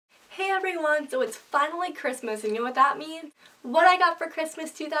Hey everyone, so it's finally Christmas and you know what that means? What I got for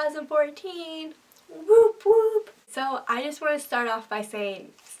Christmas 2014! Whoop whoop! So I just want to start off by saying,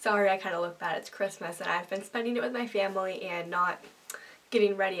 sorry I kind of look bad, it's Christmas and I've been spending it with my family and not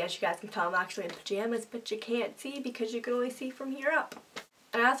getting ready. As you guys can tell, I'm actually in pajamas, but you can't see because you can only see from here up.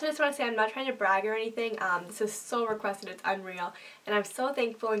 And I also just want to say I'm not trying to brag or anything. This is so requested, it's unreal. And I'm so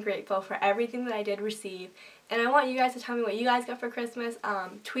thankful and grateful for everything that I did receive. And I want you guys to tell me what you guys got for Christmas.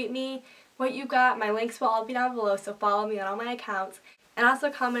 Tweet me what you got. My links will all be down below, so follow me on all my accounts. And also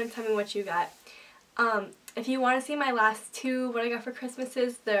comment and tell me what you got. If you want to see my last two what I got for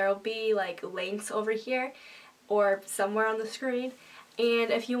Christmases, there will be like links over here or somewhere on the screen.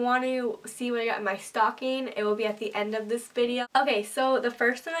 And if you want to see what I got in my stocking, it will be at the end of this video. Okay, so the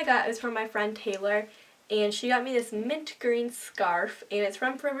first one I got is from my friend Taylor, and she got me this mint green scarf, and it's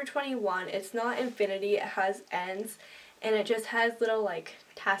from Forever 21. It's not infinity, it has ends, and it just has little like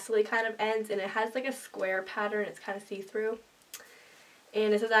tassel-y kind of ends, and it has like a square pattern. It's kind of see-through.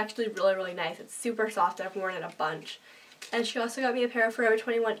 And this is actually really, really nice. It's super soft. I've worn it a bunch. And she also got me a pair of Forever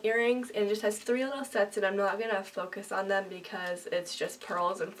 21 earrings, and it just has 3 little sets, and I'm not going to focus on them because it's just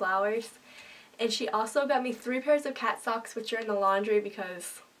pearls and flowers. And she also got me 3 pairs of cat socks, which are in the laundry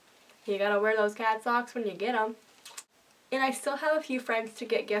because you gotta wear those cat socks when you get them. And I still have a few friends to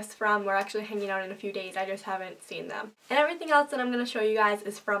get gifts from. We're actually hanging out in a few days. I just haven't seen them. And everything else that I'm going to show you guys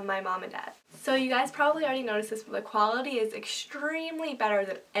is from my mom and dad. So you guys probably already noticed this, but the quality is extremely better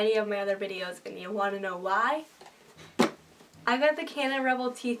than any of my other videos, and you want to know why? I got the Canon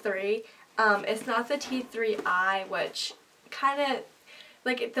Rebel T3. It's not the T3i, which kind of,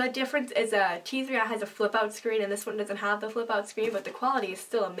 like, the difference is a T3i has a flip out screen and this one doesn't have the flip out screen, but the quality is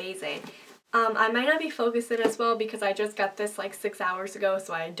still amazing. I might not be focusing as well because I just got this like 6 hours ago,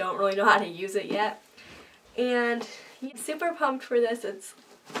 so I don't really know how to use it yet. And I'm super pumped for this.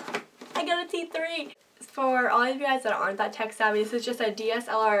 I got a T3! For all of you guys that aren't that tech savvy, this is just a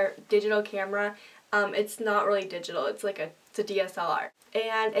DSLR digital camera. It's not really digital, it's a DSLR.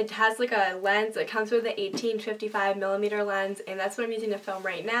 And it has like a lens. It comes with an 18-55mm lens, and that's what I'm using to film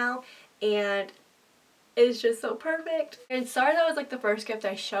right now. And it's just so perfect. And sorry that was like the first gift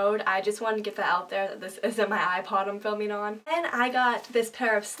I showed. I just wanted to get that out there that this isn't my iPod I'm filming on. And I got this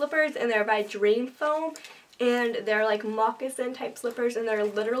pair of slippers, and they're by Dream Foam. And they're like moccasin type slippers, and they're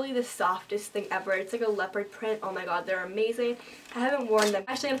literally the softest thing ever. It's like a leopard print. Oh my god, they're amazing. I haven't worn them.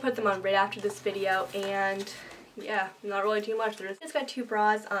 I'm actually going to put them on right after this video, and yeah, not really too much. I just got 2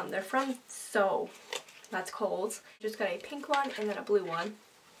 bras. They're from So. That's Kohl's. Just got a pink one and then a blue one.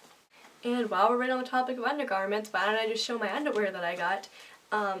 And while we're right on the topic of undergarments, why don't I just show my underwear that I got.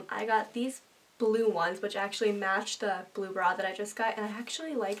 I got these blue ones, which actually match the blue bra that I just got, and I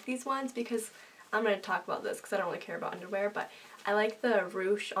actually like these ones because I'm going to talk about this because I don't really care about underwear, but I like the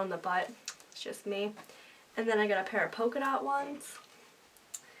ruche on the butt. It's just me. And then I got a pair of polka dot ones.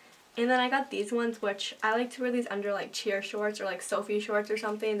 And then I got these ones, which I like to wear these under like cheer shorts or like Sophie shorts or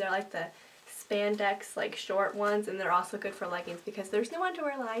something. They're like the spandex like short ones, and they're also good for leggings because there's no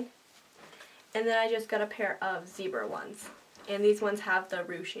underwear line. And then I just got a pair of zebra ones. And these ones have the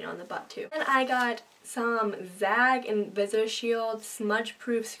ruching on the butt too. And I got some Zag InvisiShield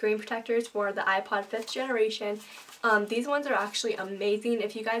smudge-proof screen protectors for the iPod 5th generation. These ones are actually amazing.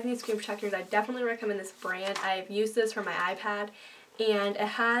 If you guys need screen protectors, I definitely recommend this brand. I've used this for my iPad, and it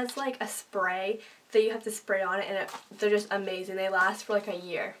has like a spray that you have to spray on it, and they're just amazing. They last for like a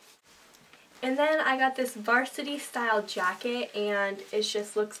year. And then I got this varsity style jacket, and it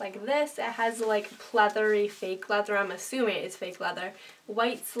just looks like this. It has like pleathery fake leather, I'm assuming it's fake leather,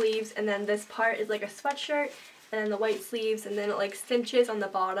 white sleeves, and then this part is like a sweatshirt, and then the white sleeves, and then it like cinches on the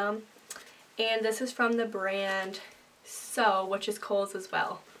bottom. And this is from the brand So, which is Kohl's as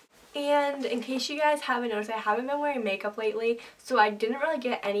well. And in case you guys haven't noticed, I haven't been wearing makeup lately, so I didn't really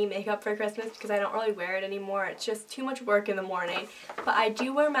get any makeup for Christmas because I don't really wear it anymore. It's just too much work in the morning. But I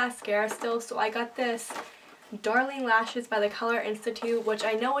do wear mascara still, so I got this Darling Lashes by the Color Institute, which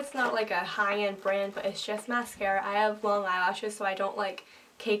I know it's not like a high-end brand, but it's just mascara. I have long eyelashes, so I don't like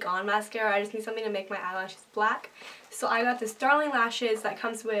cake on mascara. I just need something to make my eyelashes black. So I got this Darling Lashes that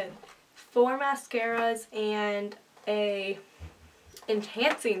comes with 4 mascaras and a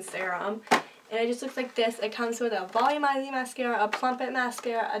enhancing serum, and it just looks like this. It comes with a volumizing mascara, a plump it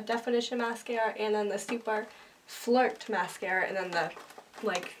mascara, a definition mascara, and then the super flirt mascara, and then the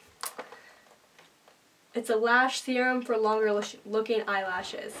like, it's a lash serum for longer looking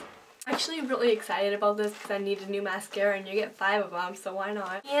eyelashes. I'm actually really excited about this because I need a new mascara, and you get 5 of them, so why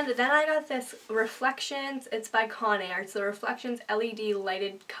not? And then I got this Reflections. It's by Conair. It's the Reflections LED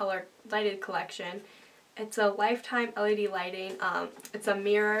lighted collection. It's a lifetime LED lighting. It's a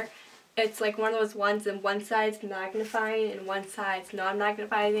mirror, It's like one of those ones and one side's magnifying and one side's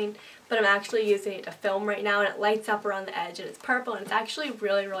non-magnifying, but I'm actually using it to film right now, and it lights up around the edge and it's purple and it's actually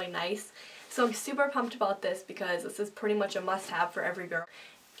really, really nice. So I'm super pumped about this because this is pretty much a must-have for every girl.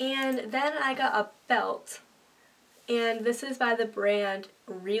 And then I got a belt, and this is by the brand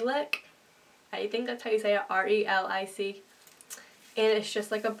Relic. I think that's how you say it, R-E-L-I-C. And it's just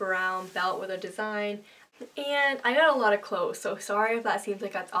like a brown belt with a design. And I got a lot of clothes, so sorry if that seems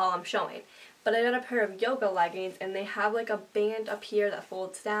like that's all I'm showing. But I got a pair of yoga leggings, and they have like a band up here that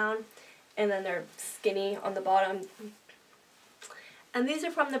folds down, and then they're skinny on the bottom. And these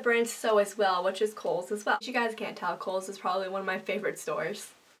are from the brand So as well, which is Kohl's as well. If you guys can't tell, Kohl's is probably one of my favorite stores.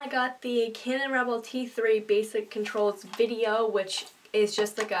 I got the Canon Rebel T3 Basic Controls Video, which is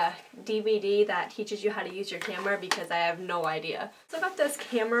just like a DVD that teaches you how to use your camera because I have no idea. So I got this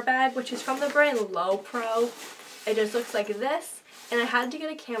camera bag, which is from the brand Lowepro. It just looks like this, and I had to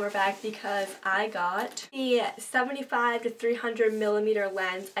get a camera bag because I got the 75 to 300 millimeter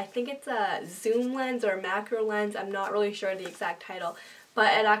lens. I think it's a zoom lens or macro lens. I'm not really sure the exact title,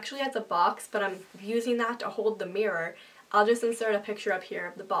 but it actually has a box, but I'm using that to hold the mirror. I'll just insert a picture up here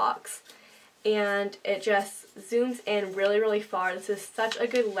of the box. And it just zooms in really, really far. This is such a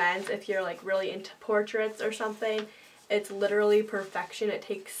good lens if you're like really into portraits or something. It's literally perfection. It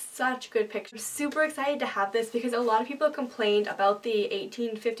takes such good pictures. I'm super excited to have this because a lot of people complained about the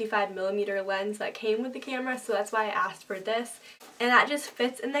 18-55 millimeter lens that came with the camera, so that's why I asked for this. And that just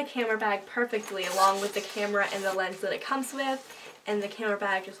fits in the camera bag perfectly along with the camera and the lens that it comes with. And the camera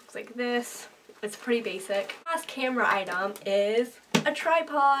bag just looks like this. It's pretty basic. Last camera item is a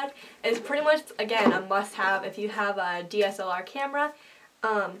tripod. It's pretty much, again, a must-have if you have a DSLR camera.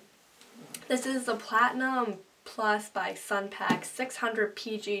 This is the Platinum Plus by Sunpack 600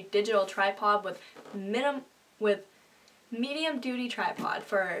 PG digital tripod with medium duty tripod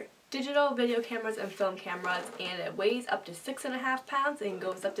for digital video cameras and film cameras, and it weighs up to 6.5 pounds and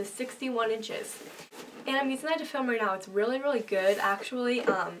goes up to 61 inches. And I'm using that to film right now. It's really, really good actually. It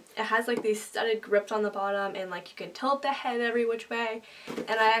has like these studded grips on the bottom, and like you can tilt the head every which way.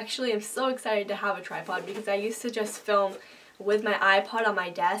 And I actually am so excited to have a tripod because I used to just film with my iPod on my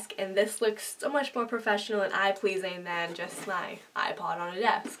desk, and this looks so much more professional and eye-pleasing than just my iPod on a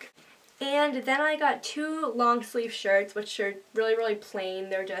desk. And then I got two long sleeve shirts, which are really, really plain.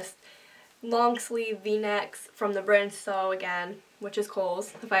 They're just long sleeve V-necks from the brand So again, which is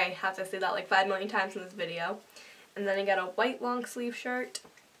Kohl's, if I have to say that like 5 million times in this video. And then I got a white long sleeve shirt.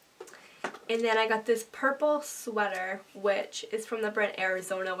 And then I got this purple sweater, which is from the brand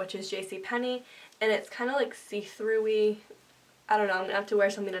Arizona, which is JCPenney. And it's kind of like see-through-y. I don't know, I'm going to have to wear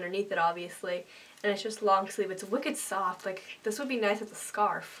something underneath it obviously. And it's just long sleeve. It's wicked soft. Like, this would be nice as a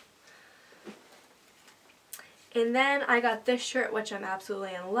scarf. And then I got this shirt, which I'm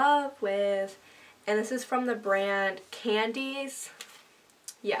absolutely in love with. And this is from the brand Candies.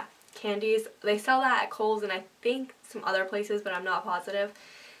 Yeah, Candies. They sell that at Kohl's and I think some other places, but I'm not positive.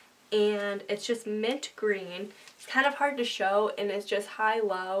 And it's just mint green. It's kind of hard to show, and it's just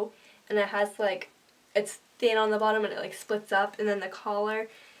high-low. And it has like, it's thin on the bottom and it like splits up. And then the collar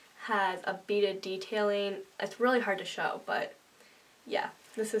has a beaded detailing. It's really hard to show, but yeah.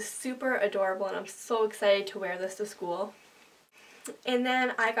 This is super adorable, and I'm so excited to wear this to school. And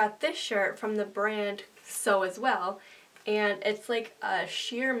then I got this shirt from the brand So as well, and it's like a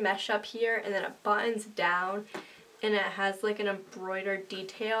sheer mesh up here, and then it buttons down, and it has like an embroidered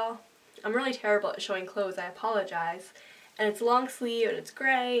detail. I'm really terrible at showing clothes, I apologize. And it's long sleeve, and it's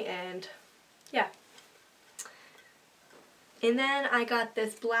gray, and yeah. And then I got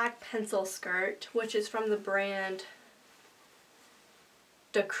this black pencil skirt, which is from the brand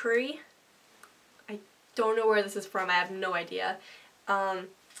Decree. I don't know where this is from. I have no idea.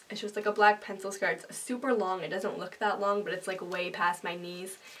 It's just like a black pencil skirt. It's super long. It doesn't look that long, but it's like way past my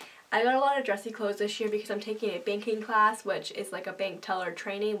knees. I got a lot of dressy clothes this year because I'm taking a banking class, which is like a bank teller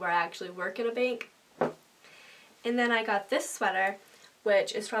training where I actually work in a bank. And then I got this sweater,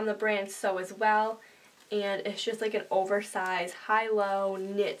 which is from the brand So as well. And it's just like an oversized, high-low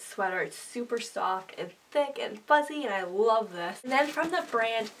knit sweater. It's super soft and thick and fuzzy, and I love this. And then from the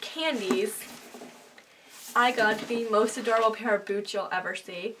brand Candies, I got the most adorable pair of boots you'll ever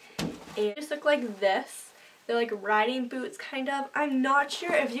see. And they just look like this. They're like riding boots, kind of. I'm not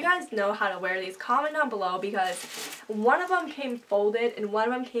sure if you guys know how to wear these. Comment down below because one of them came folded and one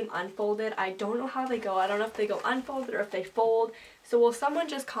of them came unfolded. I don't know how they go. I don't know if they go unfolded or if they fold. So will someone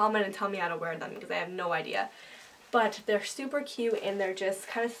just comment and tell me how to wear them because I have no idea. But they're super cute and they're just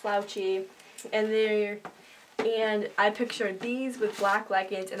kind of slouchy. And I pictured these with black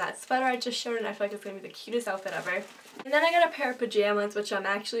leggings and that sweater I just showed, and I feel like it's going to be the cutest outfit ever. And then I got a pair of pajamas, which I'm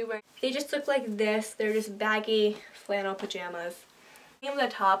actually wearing. They just look like this. They're just baggy flannel pajamas. I am the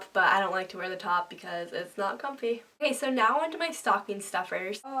top, but I don't like to wear the top because it's not comfy. Okay, so now onto my stocking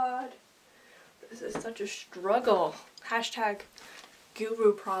stuffers. God, this is such a struggle. Hashtag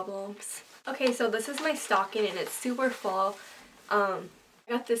guru problems. Okay, so this is my stocking and it's super full. I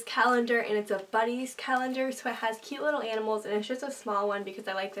got this calendar and it's a Buddies calendar, so it has cute little animals and it's just a small one because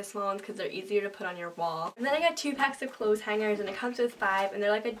I like the small ones because they're easier to put on your wall. And then I got 2 packs of clothes hangers and it comes with 5 and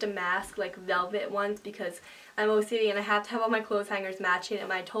they're like a damask, like velvet ones because I'm OCD and I have to have all my clothes hangers matching,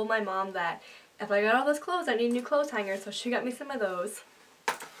 and I told my mom that if I got all those clothes I need new clothes hangers, so she got me some of those.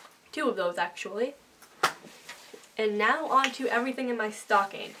 2 of those actually. And now on to everything in my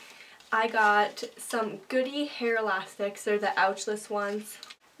stocking. I got some Goody hair elastics, they're the ouchless ones.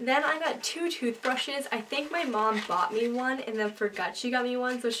 Then I got 2 toothbrushes. I think my mom bought me one and then forgot she got me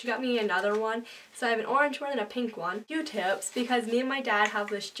one, so she got me another one. So I have an orange one and a pink one. Q-tips, because me and my dad have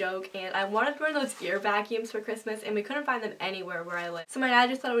this joke and I wanted one of those ear vacuums for Christmas and we couldn't find them anywhere where I live. So my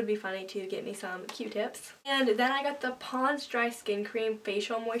dad just thought it would be funny to get me some Q-tips. And then I got the Pond's Dry Skin Cream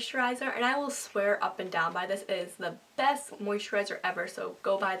Facial Moisturizer, and I will swear up and down by this. It is the best moisturizer ever, so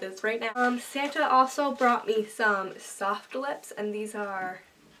go buy this right now. Santa also brought me some soft lips, and these are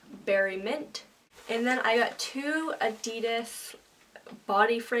Berry Mint. And then I got 2 Adidas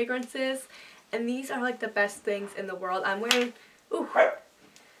body fragrances, and these are like the best things in the world. I'm wearing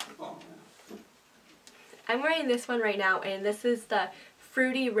this one right now, and this is the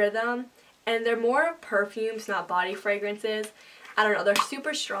Fruity Rhythm, and they're more perfumes, not body fragrances. I don't know, they're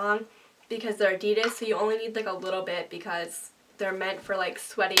super strong because they're Adidas, so you only need like a little bit because they're meant for like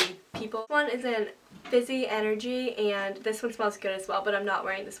sweaty people. This one is in Fizzy Energy, and this one smells good as well, but I'm not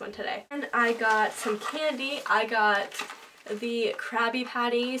wearing this one today. And I got some candy. I got the Krabby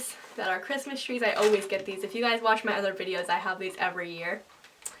Patties that are Christmas trees. I always get these. If you guys watch my other videos, I have these every year.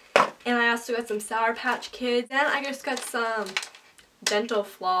 And I also got some Sour Patch Kids. Then I just got some dental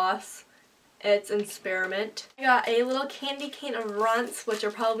floss. It's in spearmint. I got a little candy cane of Runts, which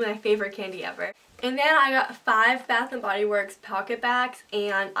are probably my favorite candy ever. And then I got 5 Bath & Body Works pocket bags,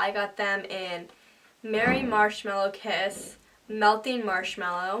 and I got them in Merry Marshmallow Kiss, Melting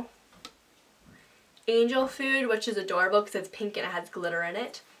Marshmallow, Angel Food, which is adorable because it's pink and it has glitter in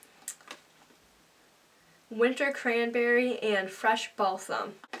it, Winter Cranberry, and Fresh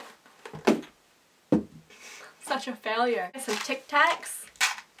Balsam. Such a failure. Some Tic Tacs.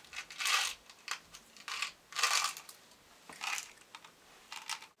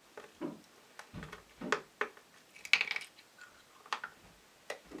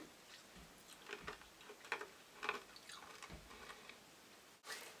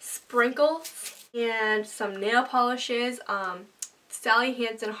 Sprinkles and some nail polishes. Sally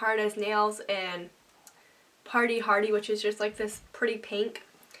Hansen Hard as Nails and Party Hardy, which is just like this pretty pink.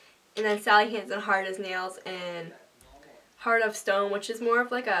 And then Sally Hansen Hard as Nails and Heart of Stone, which is more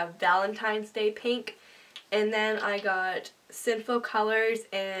of like a Valentine's Day pink. And then I got Sinful Colors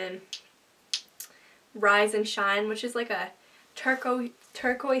and Rise and Shine, which is like a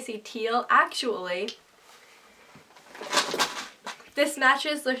turquoisey teal. Actually, this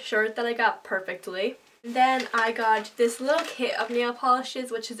matches the shirt that I got perfectly. Then I got this little kit of nail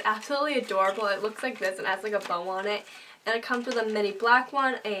polishes, which is absolutely adorable. It looks like this and has like a bow on it. And it comes with a mini black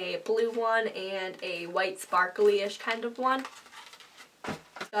one, a blue one, and a white sparkly-ish kind of one.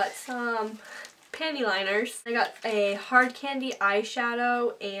 Got some panty liners. I got a hard candy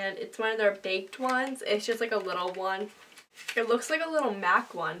eyeshadow, and it's one of their baked ones. It's just like a little one. It looks like a little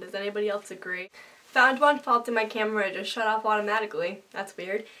MAC one. Does anybody else agree? Found one fault in my camera. It just shut off automatically. That's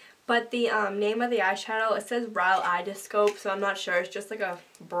weird. But the name of the eyeshadow, it says Ryle Idoscope, so I'm not sure. It's just like a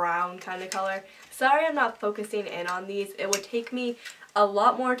brown kind of color. Sorry I'm not focusing in on these. It would take me a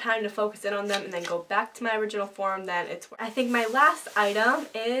lot more time to focus in on them and then go back to my original form than it's worth. I think my last item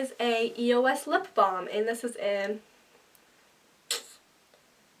is a EOS lip balm, and this is in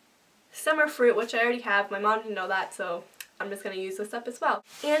Summer Fruit, which I already have. My mom didn't know that, so I'm just going to use this up as well.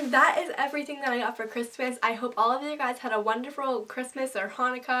 And that is everything that I got for Christmas. I hope all of you guys had a wonderful Christmas or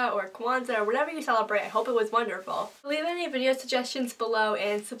Hanukkah or Kwanzaa or whatever you celebrate. I hope it was wonderful. Leave any video suggestions below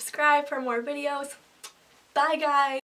and subscribe for more videos. Bye guys!